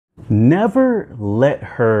Never let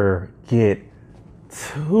her get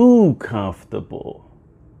too comfortable.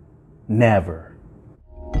 Never.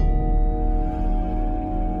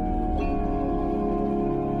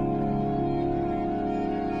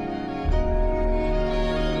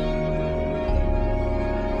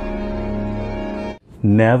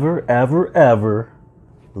 Never, ever, ever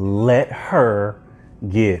let her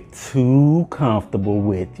get too comfortable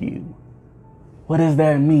with you. What does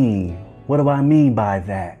that mean? What do I mean by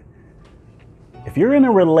that? If you're in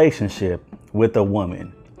a relationship with a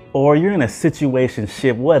woman, or you're in a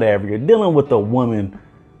situationship, whatever, you're dealing with a woman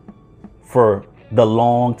for the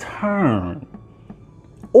long term,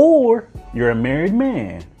 or you're a married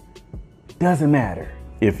man, doesn't matter.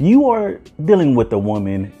 If you are dealing with a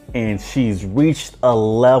woman and she's reached a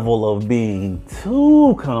level of being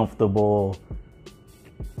too comfortable,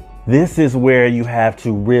 this is where you have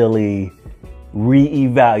to really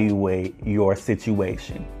reevaluate your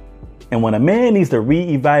situation. And when a man needs to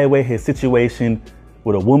reevaluate his situation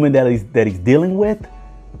with a woman that he's dealing with,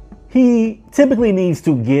 he typically needs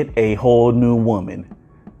to get a whole new woman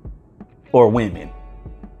or women.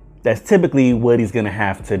 That's typically what he's gonna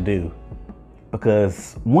have to do.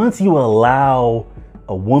 Because once you allow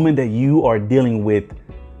a woman that you are dealing with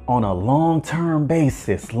on a long-term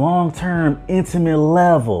basis, long-term intimate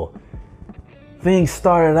level, things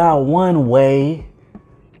started out one way,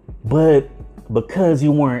 but because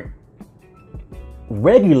you weren't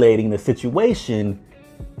regulating the situation,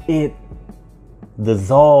 it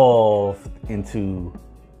devolved into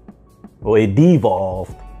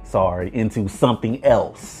something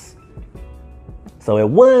else. So it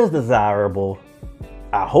was desirable.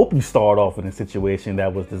 I hope you start off in a situation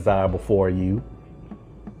that was desirable for you,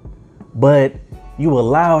 but you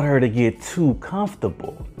allowed her to get too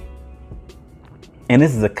comfortable. And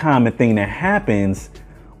this is a common thing that happens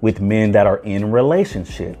with men that are in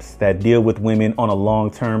relationships that deal with women on a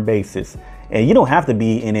long-term basis. And you don't have to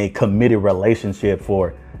be in a committed relationship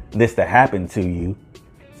for this to happen to you.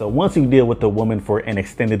 So once you deal with a woman for an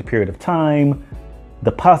extended period of time,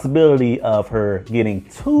 the possibility of her getting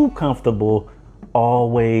too comfortable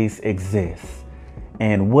always exists.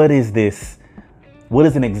 And what is this? What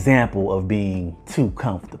is an example of being too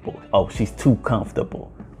comfortable? Oh, she's too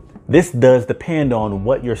comfortable. This does depend on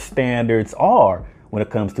what your standards are when it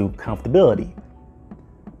comes to comfortability.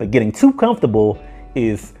 But getting too comfortable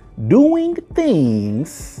is doing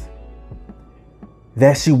things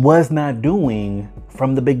that she was not doing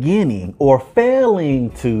from the beginning, or failing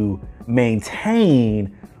to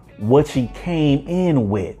maintain what she came in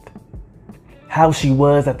with, how she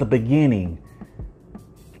was at the beginning,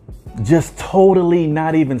 just totally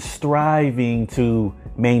not even striving to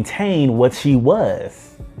maintain what she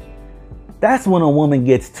was. That's when a woman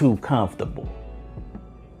gets too comfortable.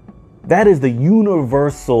 That is the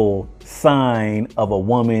universal sign of a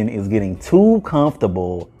woman is getting too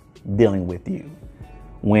comfortable dealing with you.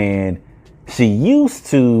 When she used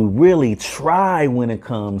to really try when it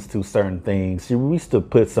comes to certain things, she used to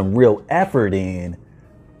put some real effort in.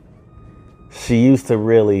 She used to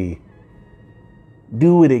really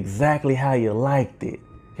do it exactly how you liked it.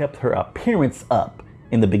 Kept her appearance up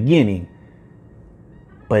in the beginning.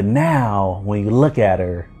 But now when you look at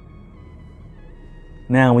her,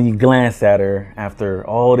 now when you glance at her after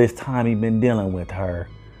all this time you've been dealing with her,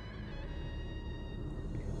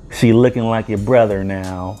 she looking like your brother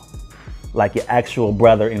now, like your actual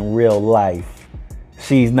brother in real life.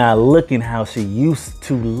 She's not looking how she used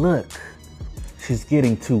to look. She's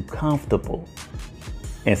getting too comfortable.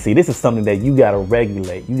 And see, this is something that you gotta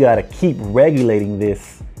regulate. You gotta keep regulating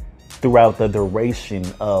this throughout the duration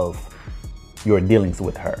of your dealings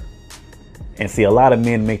with her. And see, a lot of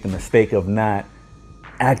men make the mistake of not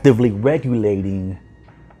actively regulating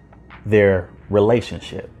their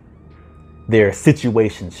relationship, their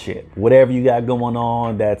situationship, whatever you got going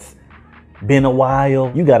on that's been a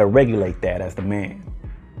while. You got to regulate that as the man.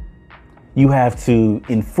 You have to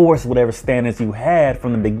enforce whatever standards you had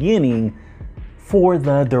from the beginning for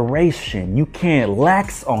the duration. You can't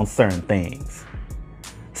lax on certain things.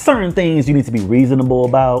 Certain things you need to be reasonable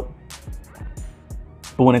about.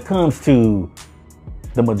 But when it comes to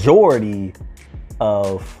the majority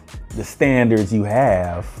of the standards you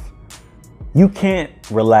have, you can't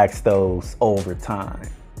relax those over time,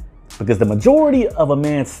 because the majority of a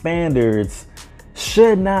man's standards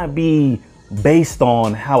should not be based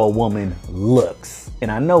on how a woman looks.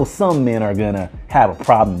 And I know some men are gonna have a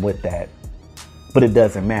problem with that, but it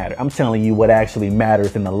doesn't matter. I'm telling you what actually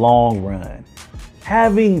matters in the long run.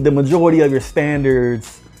 Having the majority of your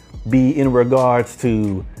standards be in regards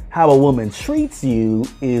to how a woman treats you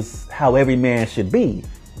is how every man should be,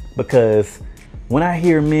 because When I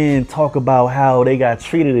hear men talk about how they got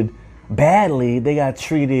treated badly, they got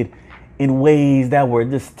treated in ways that were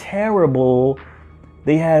just terrible.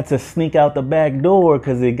 They had to sneak out the back door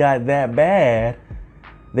because it got that bad.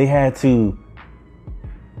 They had to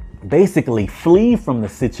basically flee from the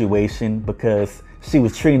situation because she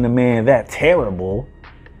was treating the man that terrible.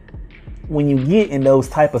 When you get in those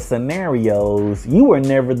type of scenarios, you were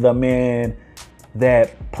never the man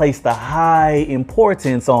that placed a high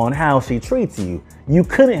importance on how she treats you. You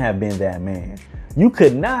couldn't have been that man. You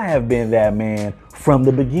could not have been that man from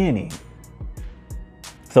the beginning.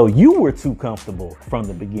 So you were too comfortable from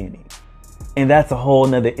the beginning. And that's a whole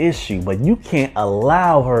nother issue, but you can't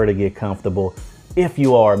allow her to get comfortable if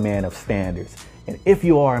you are a man of standards. And if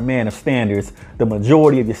you are a man of standards, the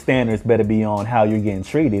majority of your standards better be on how you're getting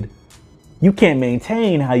treated. You can't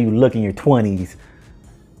maintain how you look in your 20s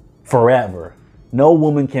forever. No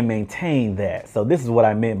woman can maintain that. So this is what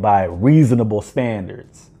I meant by reasonable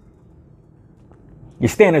standards. Your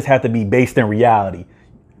standards have to be based in reality.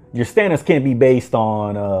 Your standards can't be based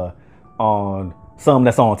on something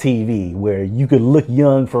that's on TV where you could look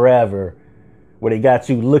young forever, where they got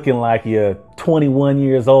you looking like you're 21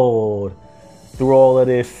 years old through all of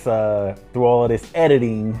this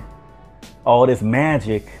editing, all this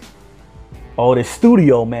magic, all this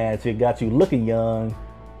studio magic got you looking young,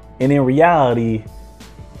 and in reality,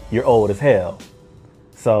 you're old as hell.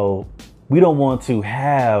 So we don't want to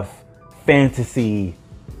have fantasy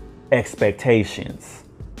expectations.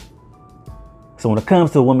 So when it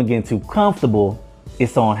comes to a woman getting too comfortable,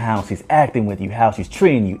 it's on how she's acting with you, how she's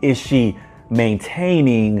treating you. Is she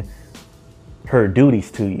maintaining her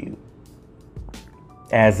duties to you?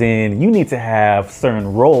 As in, you need to have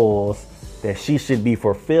certain roles that she should be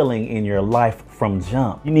fulfilling in your life from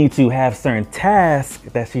jump. You need to have certain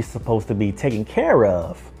tasks that she's supposed to be taking care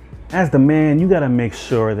of. As the man, you gotta make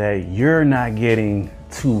sure that you're not getting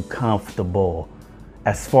too comfortable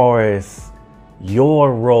as far as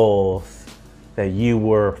your roles that you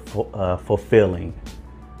were fulfilling.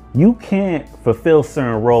 You can't fulfill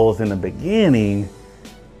certain roles in the beginning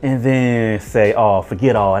and then say, oh,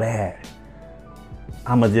 forget all that.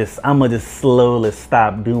 I'ma just slowly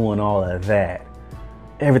stop doing all of that.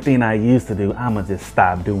 Everything I used to do, I'ma just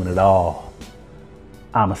stop doing it all.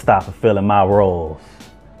 I'ma stop fulfilling my roles.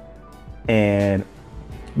 And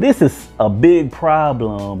this is a big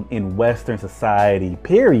problem in Western society,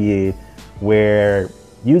 period, where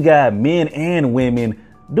you got men and women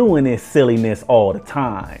doing this silliness all the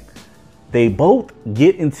time. They both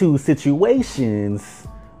get into situations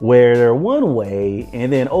where they're one way,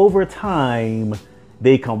 and then over time,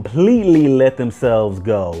 they completely let themselves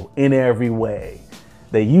go in every way.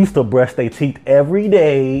 They used to brush their teeth every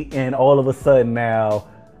day, and all of a sudden now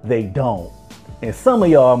they don't. And some of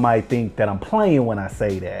y'all might think that I'm playing when I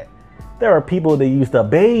say that. There are people that used to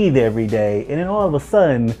bathe every day, and then all of a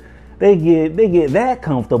sudden they get that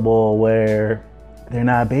comfortable where they're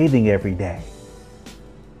not bathing every day.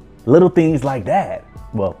 Little things like that.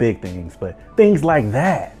 Well, big things, but things like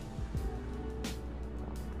that.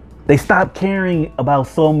 They stop caring about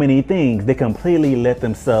so many things. They completely let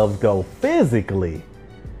themselves go physically.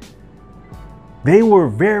 They were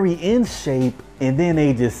very in shape, and then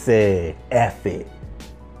they just said, F it.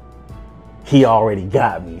 He already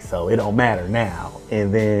got me, so it don't matter now.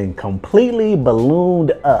 And then completely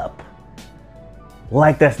ballooned up.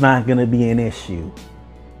 Like that's not gonna be an issue.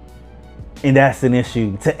 And that's an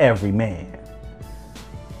issue to every man.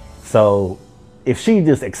 So if she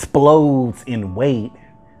just explodes in weight,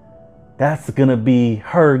 that's gonna be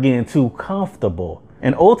her getting too comfortable.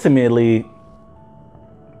 And ultimately,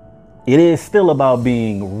 it is still about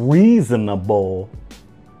being reasonable.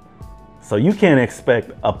 So you can't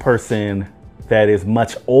expect a person that is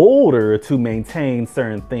much older to maintain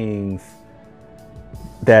certain things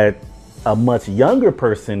that a much younger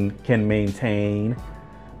person can maintain.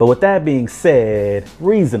 But with that being said,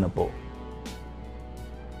 reasonable.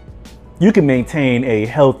 You can maintain a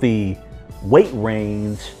healthy weight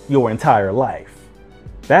range your entire life.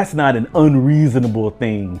 That's not an unreasonable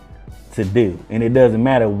thing to do. And it doesn't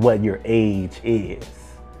matter what your age is.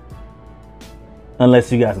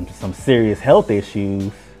 Unless you got some serious health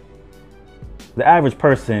issues. The average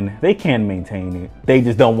person, they can maintain it. They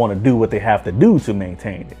just don't want to do what they have to do to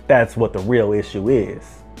maintain it. That's what the real issue is.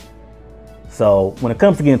 So when it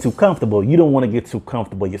comes to getting too comfortable, you don't want to get too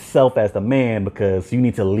comfortable yourself as the man, because you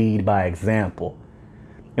need to lead by example.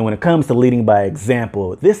 And when it comes to leading by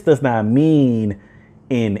example, this does not mean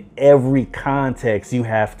in every context you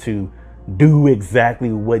have to do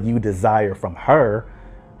exactly what you desire from her.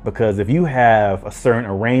 Because if you have a certain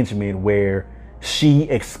arrangement where she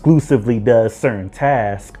exclusively does certain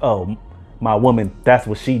tasks, oh, My woman, that's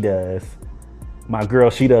what she does. My girl,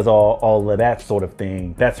 she does all of that sort of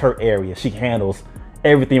thing. That's her area. She handles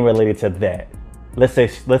everything related to that. Let's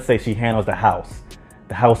say she handles the house,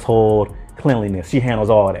 the household cleanliness. She handles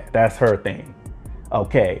all that. That's her thing.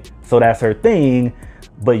 Okay, so that's her thing.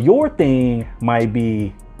 But your thing might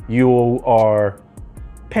be you are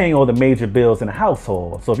paying all the major bills in the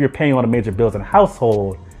household. So if you're paying all the major bills in the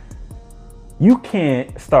household, you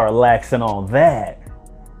can't start laxing on that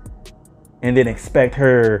and then expect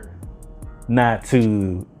her not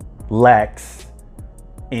to lax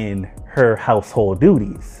in her household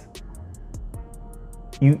duties.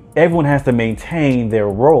 Everyone has to maintain their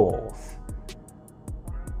roles.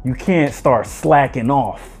 You can't start slacking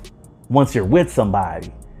off once you're with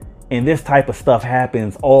somebody. And this type of stuff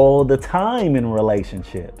happens all the time in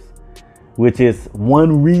relationships, which is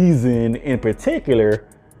one reason in particular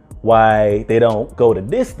why they don't go the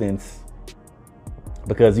distance,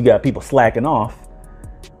 because you got people slacking off.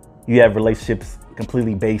 You have relationships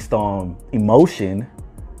completely based on emotion,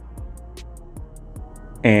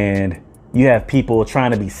 and you have people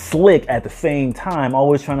trying to be slick at the same time,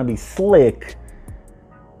 always trying to be slick,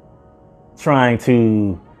 trying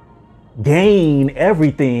to gain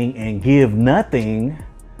everything and give nothing,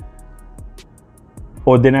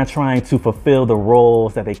 or they're not trying to fulfill the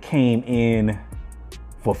roles that they came in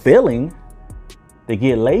fulfilling. They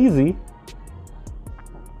get lazy.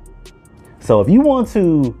 So if you want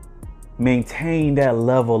to maintain that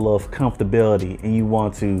level of comfortability and you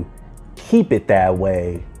want to keep it that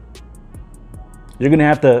way, you're gonna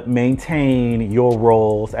have to maintain your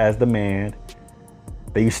roles as the man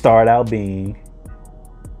that you start out being.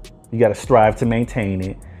 You gotta strive to maintain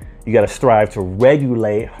it. You gotta strive to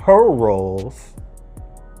regulate her roles.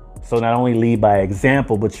 So not only lead by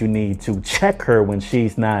example, but you need to check her when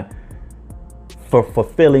she's not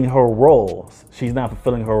fulfilling her roles. She's not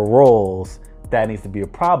fulfilling her roles. That needs to be a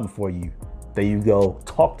problem for you that you go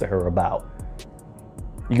talk to her about.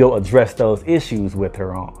 You go address those issues with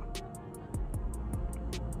her on.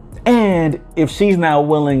 And if she's not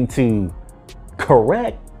willing to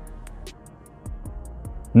correct,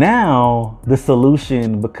 now the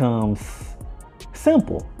solution becomes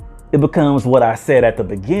simple. It becomes what I said at the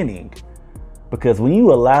beginning. Because when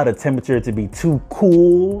you allow the temperature to be too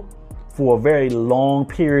cool for a very long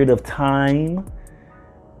period of time,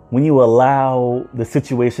 when you allow the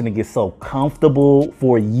situation to get so comfortable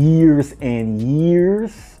for years and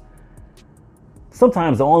years,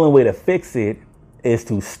 sometimes the only way to fix it is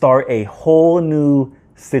to start a whole new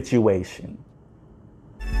situation.